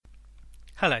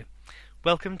Hello,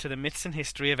 welcome to the Myths and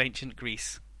History of Ancient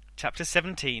Greece. Chapter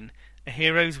 17, A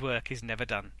Hero's Work is Never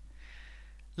Done.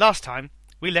 Last time,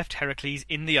 we left Heracles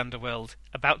in the underworld,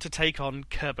 about to take on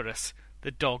Kerberos,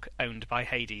 the dog owned by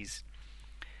Hades.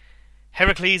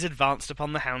 Heracles advanced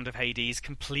upon the hound of Hades,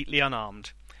 completely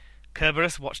unarmed.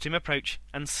 Kerberos watched him approach,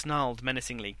 and snarled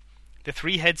menacingly. The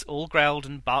three heads all growled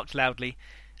and barked loudly,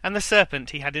 and the serpent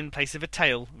he had in place of a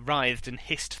tail writhed and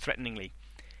hissed threateningly.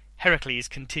 Heracles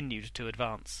continued to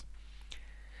advance.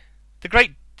 The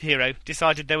great hero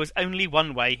decided there was only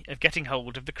one way of getting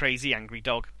hold of the crazy angry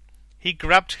dog. He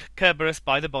grabbed Kerberos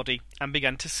by the body and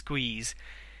began to squeeze,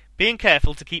 being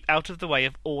careful to keep out of the way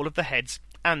of all of the heads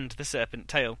and the serpent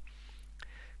tail.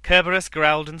 Kerberos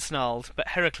growled and snarled, but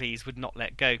Heracles would not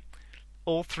let go.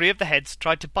 All three of the heads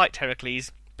tried to bite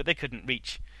Heracles, but they couldn't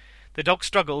reach. The dog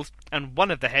struggled, and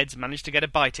one of the heads managed to get a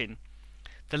bite in.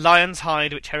 The lion's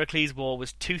hide which Heracles wore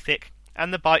was too thick,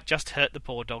 and the bite just hurt the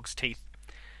poor dog's teeth.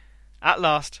 At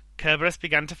last, Kerberos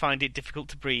began to find it difficult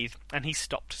to breathe, and he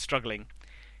stopped struggling.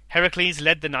 Heracles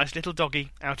led the nice little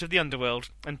doggy out of the underworld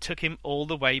and took him all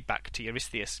the way back to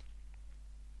Eurystheus.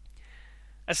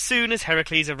 As soon as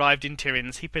Heracles arrived in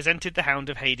Tiryns, he presented the hound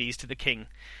of Hades to the king.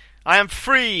 "I am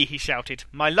free!" he shouted.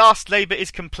 "My last labour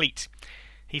is complete."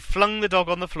 He flung the dog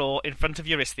on the floor in front of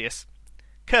Eurystheus.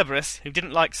 Kerberos, who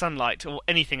didn't like sunlight or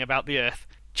anything about the earth,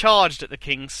 charged at the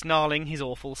king, snarling his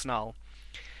awful snarl.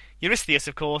 Eurystheus,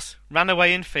 of course, ran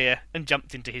away in fear and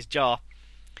jumped into his jar.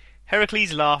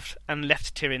 Heracles laughed and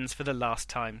left Tiryns for the last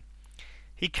time.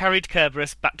 He carried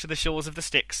Kerberos back to the shores of the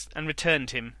Styx and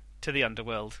returned him to the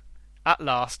underworld. At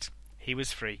last, he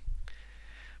was free.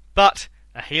 But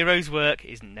a hero's work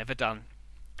is never done.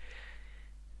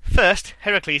 First,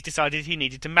 Heracles decided he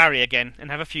needed to marry again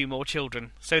and have a few more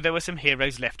children, so there were some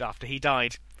heroes left after he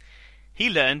died.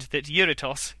 He learned that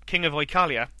Eurytos, king of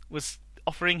Oikalia, was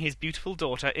offering his beautiful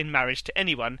daughter in marriage to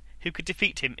anyone who could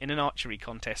defeat him in an archery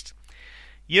contest.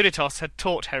 Eurytos had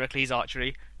taught Heracles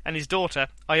archery, and his daughter,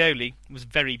 Iole, was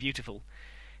very beautiful.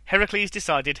 Heracles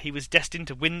decided he was destined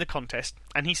to win the contest,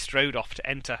 and he strode off to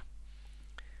enter.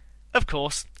 Of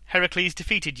course, Heracles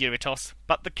defeated Eurytos,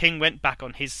 but the king went back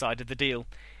on his side of the deal.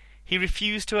 He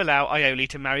refused to allow Iole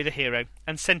to marry the hero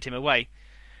and sent him away.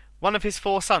 One of his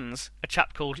 4 sons, a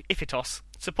chap called Iphitos,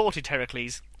 supported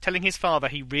Heracles, telling his father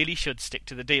he really should stick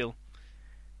to the deal.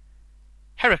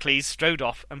 Heracles strode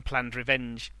off and planned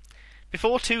revenge.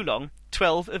 Before too long,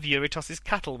 12 of Eurytos'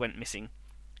 cattle went missing.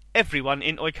 Everyone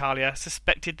in Oikalia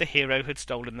suspected the hero had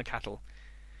stolen the cattle.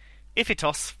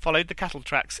 Iphitos followed the cattle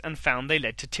tracks and found they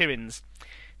led to Tiryns.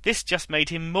 This just made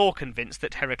him more convinced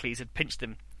that Heracles had pinched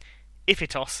them.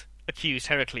 Iphitos accused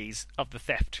Heracles of the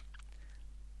theft.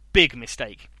 Big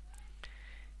mistake.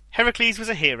 Heracles was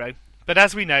a hero, but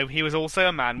as we know, he was also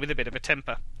a man with a bit of a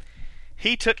temper.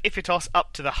 He took Iphitos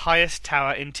up to the highest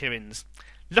tower in Tiryns.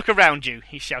 "Look around you,"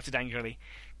 he shouted angrily.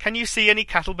 "Can you see any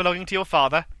cattle belonging to your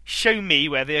father? Show me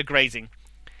where they are grazing."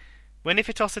 When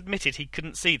Iphitos admitted he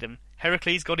couldn't see them,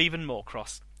 Heracles got even more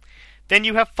cross. "Then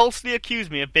you have falsely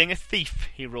accused me of being a thief,"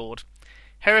 he roared.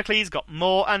 Heracles got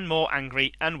more and more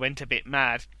angry and went a bit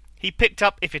mad. He picked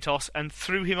up Iphitos and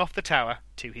threw him off the tower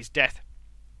to his death.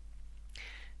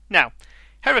 Now,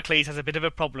 Heracles has a bit of a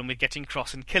problem with getting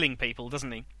cross and killing people,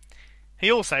 doesn't he?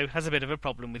 He also has a bit of a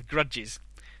problem with grudges.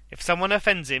 If someone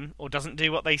offends him or doesn't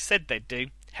do what they said they'd do,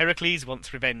 Heracles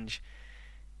wants revenge.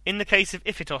 In the case of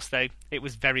Iphitos, though, it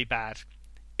was very bad.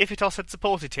 Iphitos had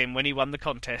supported him when he won the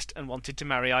contest and wanted to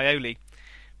marry Iole.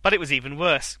 But it was even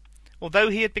worse. Although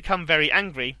he had become very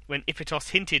angry when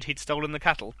Iphitos hinted he'd stolen the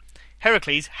cattle,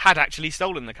 Heracles had actually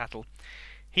stolen the cattle.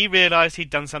 He realised he'd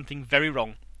done something very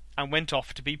wrong, and went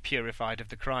off to be purified of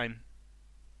the crime.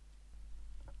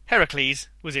 Heracles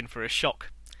was in for a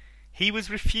shock. He was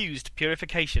refused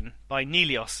purification by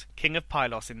Neleos, king of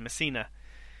Pylos in Messina.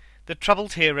 The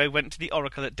troubled hero went to the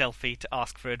oracle at Delphi to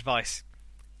ask for advice.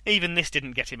 Even this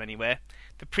didn't get him anywhere.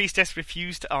 The priestess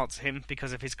refused to answer him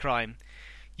because of his crime.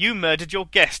 "You murdered your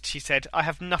guest," she said. "I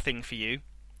have nothing for you."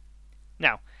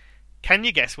 Now, can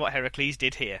you guess what Heracles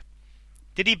did here?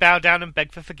 Did he bow down and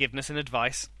beg for forgiveness and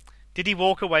advice? Did he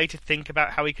walk away to think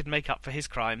about how he could make up for his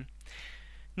crime?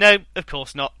 No, of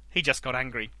course not. He just got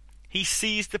angry. He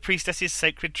seized the priestess's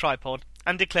sacred tripod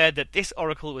and declared that this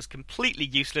oracle was completely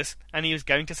useless and he was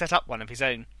going to set up one of his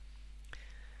own.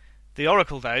 The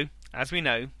oracle, though, as we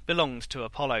know, belonged to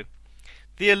Apollo.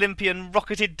 The Olympian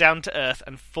rocketed down to earth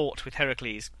and fought with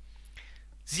Heracles.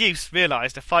 Zeus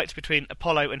realised a fight between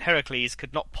Apollo and Heracles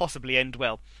could not possibly end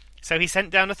well, so he sent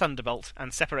down a thunderbolt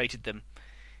and separated them.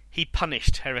 He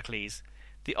punished Heracles.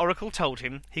 the oracle told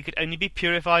him he could only be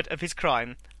purified of his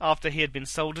crime after he had been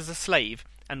sold as a slave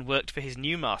and worked for his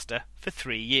new master for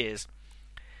 3 years.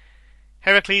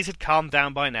 Heracles had calmed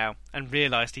down by now and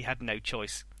realised he had no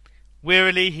choice.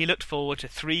 Wearily he looked forward to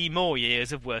 3 more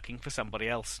years of working for somebody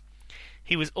else.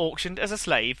 He was auctioned as a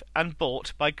slave and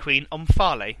bought by Queen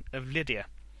Omphale of Lydia.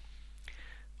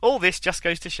 All this just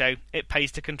goes to show it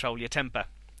pays to control your temper.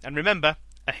 And remember,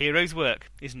 a hero's work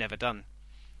is never done.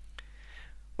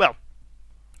 Well,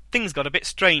 things got a bit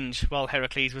strange while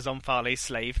Heracles was Omphale's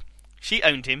slave. She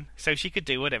owned him, so she could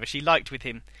do whatever she liked with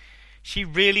him. She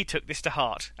really took this to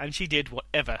heart, and she did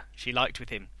whatever she liked with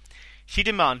him. She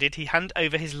demanded he hand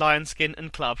over his lion skin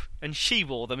and club, and she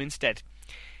wore them instead.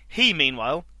 He,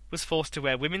 meanwhile, was forced to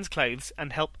wear women's clothes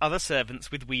and help other servants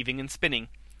with weaving and spinning.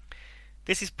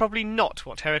 This is probably not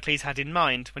what Heracles had in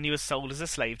mind when he was sold as a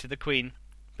slave to the queen,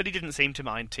 but he didn't seem to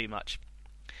mind too much.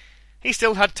 He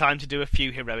still had time to do a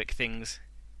few heroic things.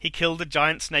 He killed a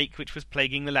giant snake which was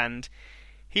plaguing the land.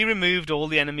 He removed all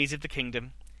the enemies of the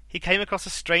kingdom. He came across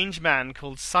a strange man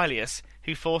called Silius,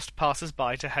 who forced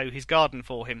passers-by to hoe his garden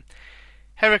for him.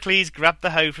 Heracles grabbed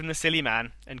the hoe from the silly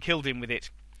man and killed him with it.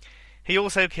 He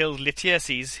also killed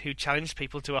Lityerses, who challenged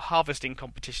people to a harvesting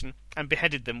competition and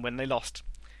beheaded them when they lost.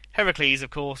 Heracles, of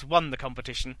course, won the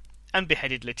competition and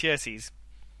beheaded Lityerses.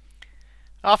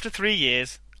 After 3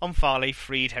 years, Omphale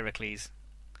freed Heracles.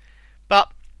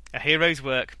 But a hero's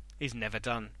work is never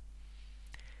done.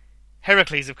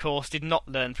 Heracles, of course, did not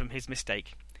learn from his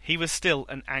mistake. He was still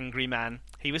an angry man.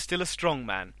 He was still a strong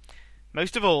man.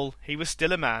 Most of all, he was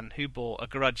still a man who bore a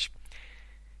grudge.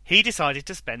 He decided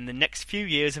to spend the next few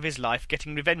years of his life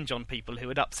getting revenge on people who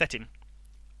had upset him.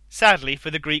 Sadly for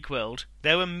the Greek world,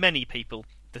 there were many people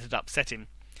that had upset him.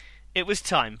 It was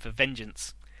time for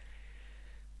vengeance.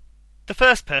 The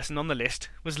first person on the list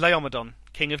was Laomedon,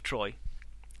 king of Troy.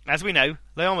 As we know,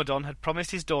 Laomedon had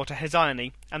promised his daughter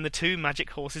Hesione and the 2 magic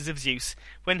horses of Zeus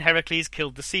when Heracles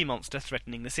killed the sea monster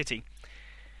threatening the city.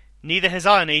 Neither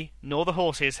Hesione nor the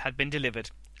horses had been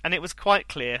delivered, and it was quite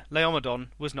clear Laomedon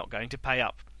was not going to pay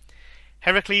up.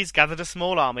 Heracles gathered a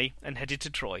small army and headed to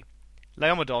Troy.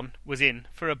 Laomedon was in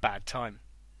for a bad time.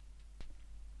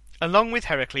 Along with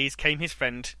Heracles came his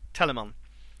friend Telamon.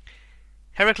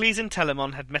 Heracles and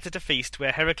Telamon had met at a feast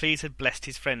where Heracles had blessed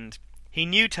his friend. He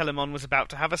knew Telamon was about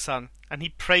to have a son, and he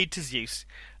prayed to Zeus,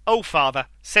 "O father,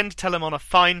 send Telamon a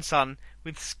fine son,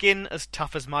 with skin as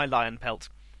tough as my lion pelt."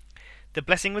 The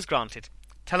blessing was granted.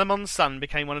 Telamon's son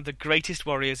became one of the greatest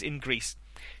warriors in Greece,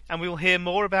 and we will hear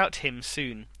more about him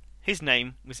soon. His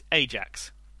name was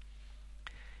Ajax.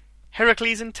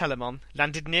 Heracles and Telamon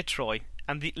landed near Troy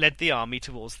and led the army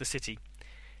towards the city.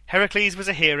 Heracles was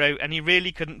a hero, and he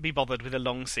really couldn't be bothered with a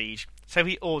long siege, so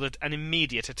he ordered an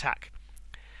immediate attack.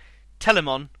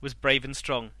 Telamon was brave and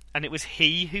strong, and it was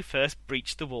he who first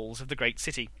breached the walls of the great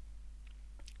city.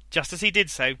 Just as he did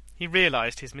so, he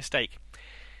realised his mistake.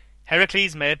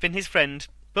 Heracles may have been his friend,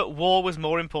 but war was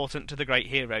more important to the great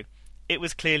hero. It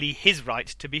was clearly his right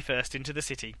to be first into the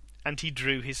city, and he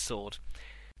drew his sword.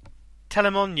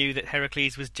 Telamon knew that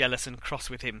Heracles was jealous and cross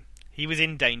with him. He was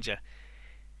in danger.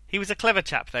 He was a clever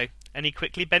chap, though, and he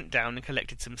quickly bent down and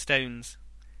collected some stones.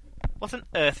 "What on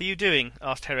earth are you doing?"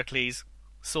 asked Heracles,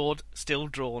 sword still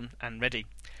drawn and ready.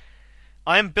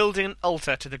 "I am building an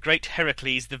altar to the great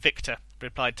Heracles the victor,"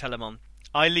 replied Telamon.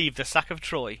 "I leave the sack of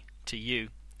Troy to you."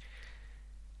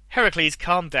 Heracles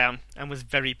calmed down and was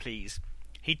very pleased.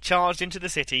 He charged into the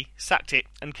city, sacked it,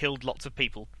 and killed lots of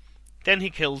people. Then he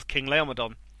killed King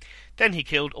Laomedon. Then he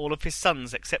killed all of his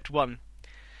sons except one.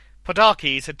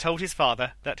 Podarces had told his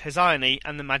father that Hesione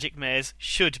and the magic mares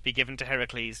should be given to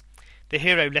Heracles. The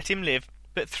hero let him live,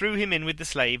 but threw him in with the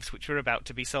slaves which were about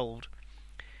to be sold.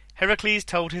 Heracles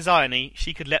told Hesione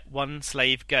she could let one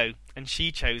slave go, and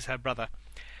she chose her brother.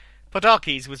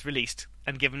 Podarces was released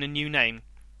and given a new name.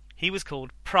 He was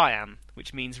called Priam,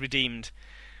 which means redeemed.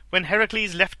 When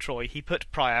Heracles left Troy, he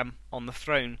put Priam on the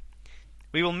throne.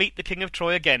 We will meet the king of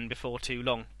Troy again before too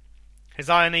long.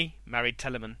 Hesione married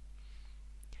Telamon.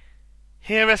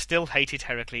 Hera still hated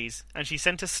Heracles, and she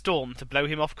sent a storm to blow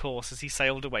him off course as he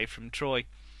sailed away from Troy.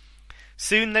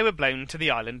 Soon they were blown to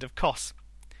the island of Kos.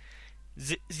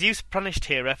 Zeus punished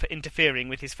Hera for interfering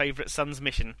with his favourite son's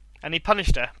mission, and he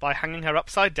punished her by hanging her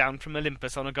upside down from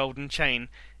Olympus on a golden chain,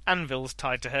 anvils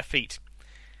tied to her feet.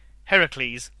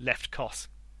 Heracles left Kos.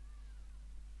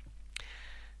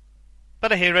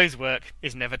 But a hero's work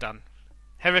is never done.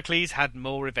 Heracles had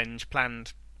more revenge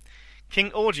planned.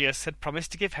 King Augeas had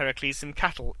promised to give Heracles some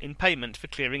cattle in payment for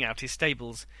clearing out his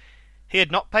stables. He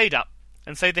had not paid up,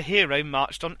 and so the hero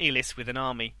marched on Elis with an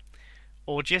army.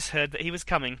 Augeas heard that he was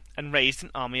coming, and raised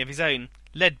an army of his own,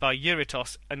 led by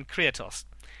Eurytos and Creatos.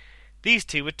 These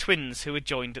two were twins who were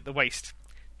joined at the waist.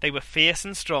 They were fierce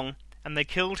and strong, and they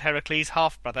killed Heracles'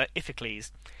 half-brother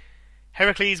Iphicles.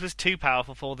 Heracles was too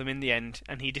powerful for them in the end,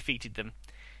 and he defeated them.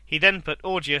 He then put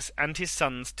Augeas and his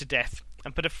sons to death,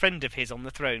 and put a friend of his on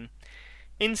the throne.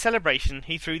 In celebration,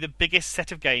 he threw the biggest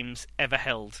set of games ever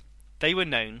held. They were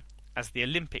known as the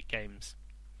Olympic Games.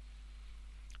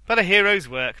 But a hero's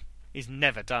work is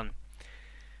never done.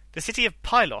 The city of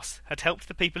Pylos had helped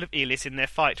the people of Elis in their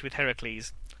fight with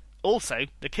Heracles. Also,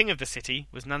 the king of the city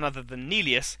was none other than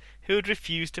Neleus, who had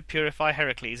refused to purify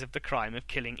Heracles of the crime of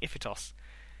killing Iphitos.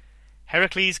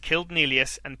 Heracles killed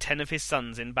Neleus and 10 of his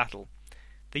sons in battle.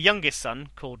 The youngest son,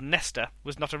 called Nestor,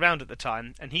 was not around at the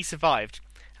time, and he survived,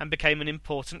 and became an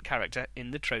important character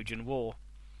in the Trojan War.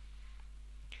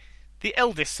 The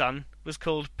eldest son was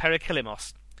called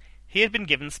Perikylemos. He had been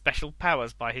given special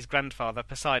powers by his grandfather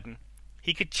Poseidon.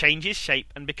 He could change his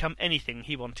shape and become anything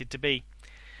he wanted to be.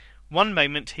 One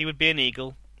moment he would be an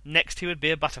eagle, next he would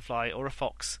be a butterfly or a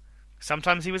fox.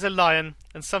 Sometimes he was a lion,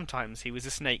 and sometimes he was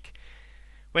a snake.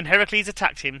 When Heracles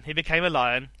attacked him, he became a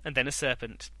lion, and then a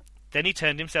serpent. Then he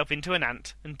turned himself into an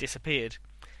ant and disappeared.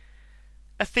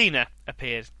 Athena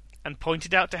appeared, and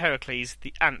pointed out to Heracles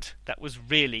the ant that was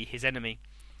really his enemy.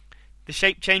 The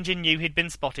shape-changer knew he'd been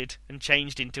spotted, and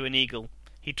changed into an eagle.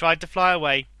 He tried to fly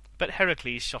away, but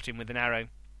Heracles shot him with an arrow.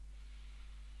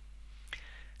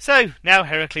 So, now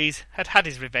Heracles had had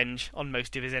his revenge on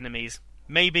most of his enemies.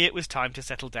 Maybe it was time to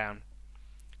settle down.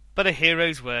 But a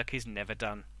hero's work is never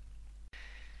done.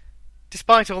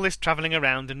 Despite all this travelling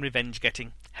around and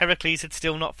revenge-getting, Heracles had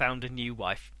still not found a new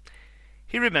wife.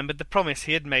 He remembered the promise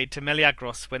he had made to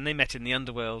Meleagros when they met in the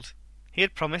underworld. He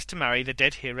had promised to marry the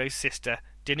dead hero's sister,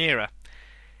 Deianira.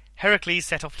 Heracles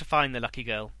set off to find the lucky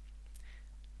girl.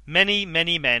 Many,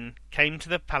 many men came to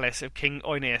the palace of King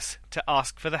Oeneus to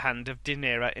ask for the hand of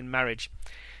Deianira in marriage.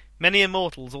 Many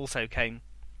immortals also came.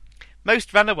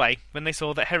 Most ran away when they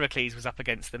saw that Heracles was up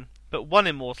against them, but one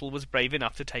immortal was brave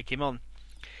enough to take him on.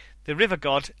 The river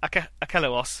god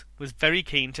Achelous was very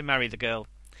keen to marry the girl.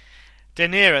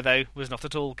 Deianira, though, was not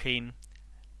at all keen.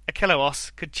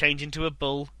 Achelous could change into a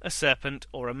bull, a serpent,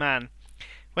 or a man.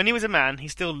 When he was a man, he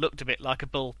still looked a bit like a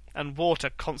bull, and water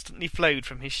constantly flowed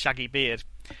from his shaggy beard.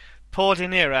 Poor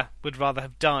Deianira would rather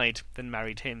have died than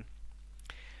married him.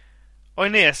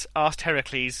 Oeneus asked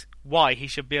Heracles why he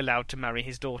should be allowed to marry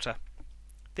his daughter.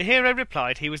 The hero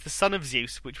replied he was the son of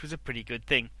Zeus, which was a pretty good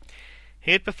thing.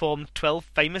 He had performed 12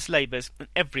 famous labours, and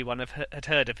everyone had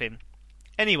heard of him.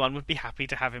 Anyone would be happy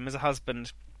to have him as a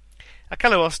husband.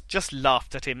 Achelous just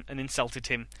laughed at him and insulted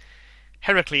him.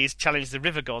 Heracles challenged the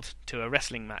river god to a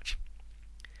wrestling match.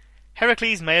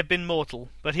 Heracles may have been mortal,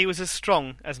 but he was as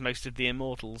strong as most of the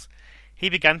immortals. He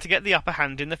began to get the upper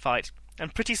hand in the fight,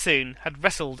 and pretty soon had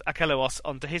wrestled Achelous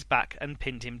onto his back and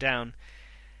pinned him down.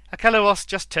 Achelous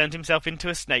just turned himself into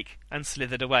a snake and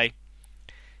slithered away.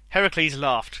 Heracles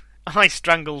laughed. "I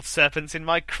strangled serpents in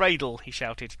my cradle," he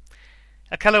shouted.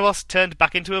 Achelous turned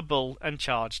back into a bull and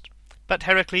charged, but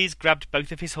Heracles grabbed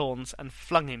both of his horns and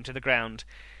flung him to the ground.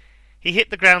 He hit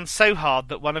the ground so hard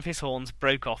that one of his horns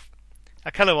broke off.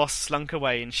 Achelous slunk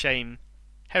away in shame.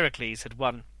 Heracles had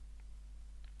won.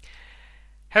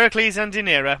 Heracles and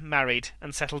Deianira married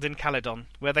and settled in Calydon,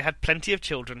 where they had plenty of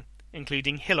children,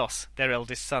 including Hylos, their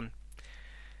eldest son.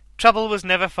 Trouble was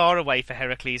never far away for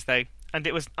Heracles, though, and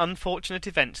it was an unfortunate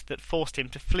event that forced him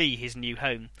to flee his new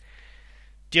home.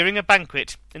 During a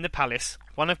banquet in the palace,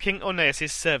 one of King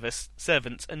Oeneus'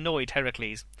 servants annoyed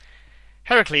Heracles.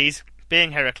 Heracles,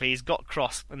 being Heracles, got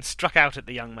cross and struck out at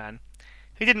the young man.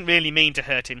 He didn't really mean to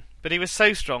hurt him, but he was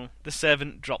so strong the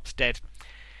servant dropped dead.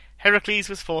 Heracles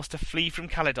was forced to flee from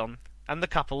Calydon, and the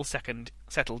couple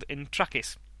settled in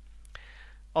Trachis.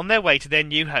 On their way to their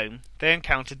new home, they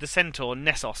encountered the centaur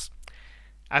Nessos.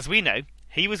 As we know,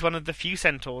 he was one of the few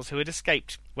centaurs who had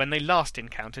escaped when they last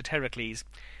encountered Heracles.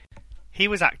 He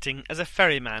was acting as a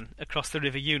ferryman across the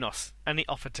river Eunos, and he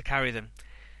offered to carry them.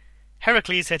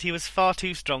 Heracles said he was far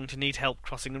too strong to need help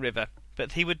crossing the river,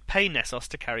 but he would pay Nessos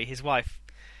to carry his wife.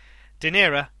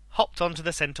 Deianira hopped onto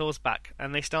the centaur's back,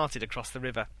 and they started across the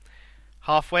river.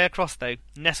 Halfway across, though,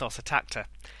 Nessos attacked her.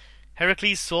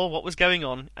 Heracles saw what was going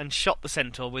on and shot the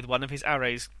centaur with one of his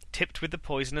arrows, tipped with the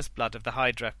poisonous blood of the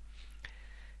Hydra.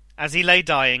 As he lay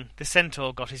dying, the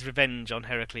centaur got his revenge on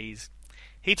Heracles.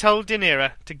 He told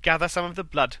Deianira to gather some of the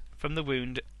blood from the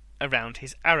wound around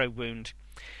his arrow wound.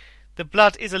 "The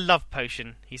blood is a love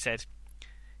potion," he said.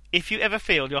 "If you ever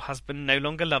feel your husband no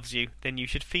longer loves you, then you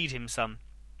should feed him some.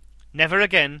 Never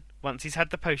again, once he's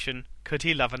had the potion, could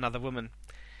he love another woman."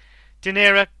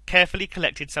 Deianira carefully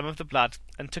collected some of the blood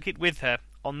and took it with her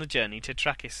on the journey to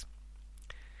Trachis.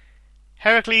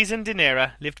 Heracles and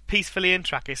Deianira lived peacefully in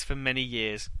Trachis for many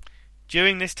years.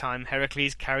 During this time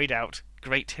Heracles carried out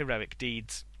great heroic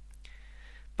deeds.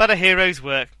 But a hero's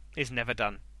work is never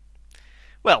done.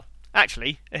 Well,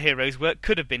 actually, a hero's work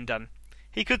could have been done.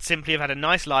 He could simply have had a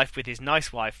nice life with his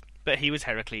nice wife, but he was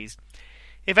Heracles.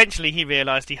 Eventually he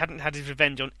realised he hadn't had his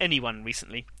revenge on anyone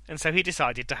recently, and so he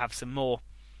decided to have some more.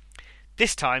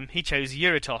 This time he chose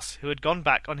Eurytos, who had gone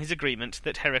back on his agreement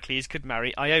that Heracles could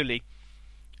marry Iole.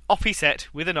 Off he set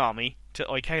with an army to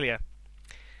Oikalia.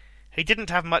 He didn't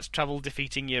have much trouble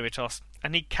defeating Eurytos,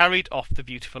 and he carried off the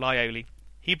beautiful Iole.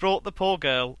 He brought the poor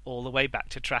girl all the way back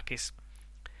to Trachis.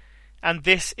 And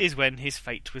this is when his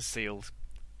fate was sealed.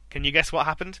 Can you guess what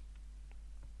happened?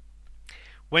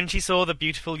 When she saw the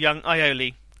beautiful young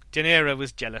Iole, Deianira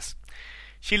was jealous.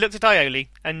 She looked at Iole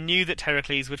and knew that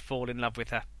Heracles would fall in love with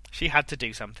her. She had to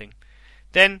do something.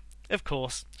 Then, of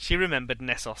course, she remembered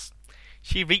Nessos.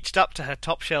 She reached up to her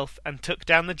top shelf and took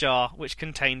down the jar which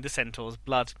contained the centaur's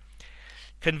blood.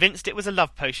 Convinced it was a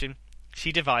love potion,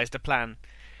 she devised a plan.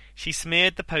 She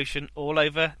smeared the potion all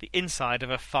over the inside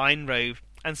of a fine robe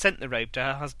and sent the robe to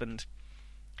her husband.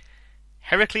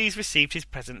 Heracles received his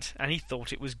present, and he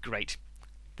thought it was great.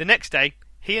 The next day,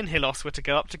 he and Hylos were to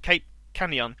go up to Cape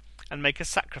Canion and make a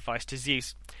sacrifice to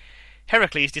Zeus.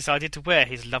 Heracles decided to wear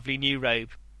his lovely new robe.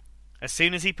 As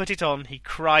soon as he put it on, he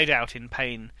cried out in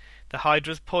pain. The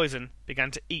Hydra's poison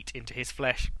began to eat into his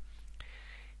flesh.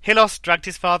 Hylos dragged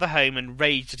his father home and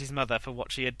raged at his mother for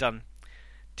what she had done.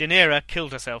 Deianira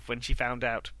killed herself when she found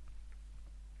out.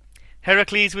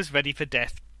 Heracles was ready for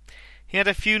death. He had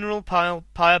a funeral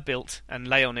pyre built and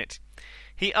lay on it.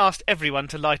 He asked everyone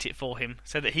to light it for him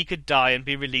so that he could die and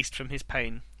be released from his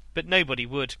pain, but nobody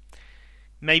would.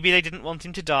 Maybe they didn't want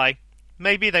him to die.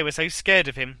 Maybe they were so scared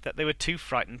of him that they were too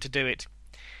frightened to do it.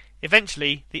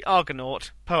 Eventually, the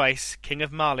Argonaut, Poeas, king of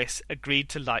Marlis, agreed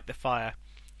to light the fire.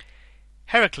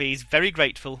 Heracles, very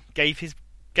grateful, gave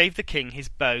the king his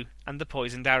bow and the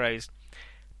poisoned arrows.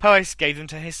 Poeas gave them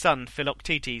to his son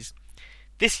Philoctetes.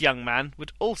 This young man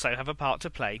would also have a part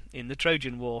to play in the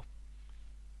Trojan War.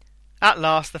 At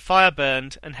last the fire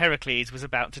burned, and Heracles was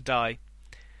about to die.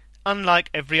 Unlike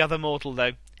every other mortal,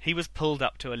 though, he was pulled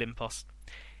up to Olympos.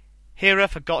 Hera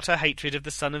forgot her hatred of the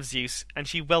son of Zeus, and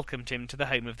she welcomed him to the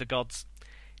home of the gods.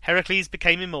 Heracles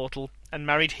became immortal, and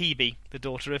married Hebe, the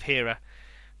daughter of Hera.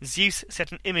 Zeus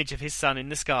set an image of his son in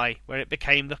the sky, where it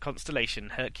became the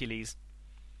constellation Hercules.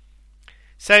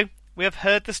 So, we have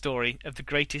heard the story of the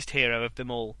greatest hero of them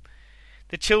all.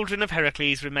 The children of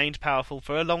Heracles remained powerful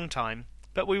for a long time,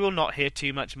 but we will not hear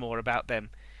too much more about them.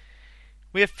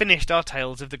 We have finished our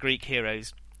tales of the Greek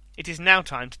heroes. It is now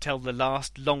time to tell the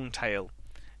last long tale.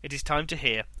 It is time to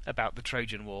hear about the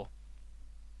Trojan War.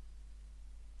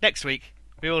 Next week,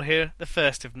 we will hear the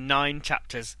first of 9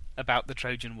 chapters about the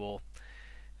Trojan War.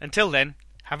 Until then,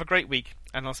 have a great week,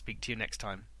 and I'll speak to you next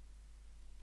time.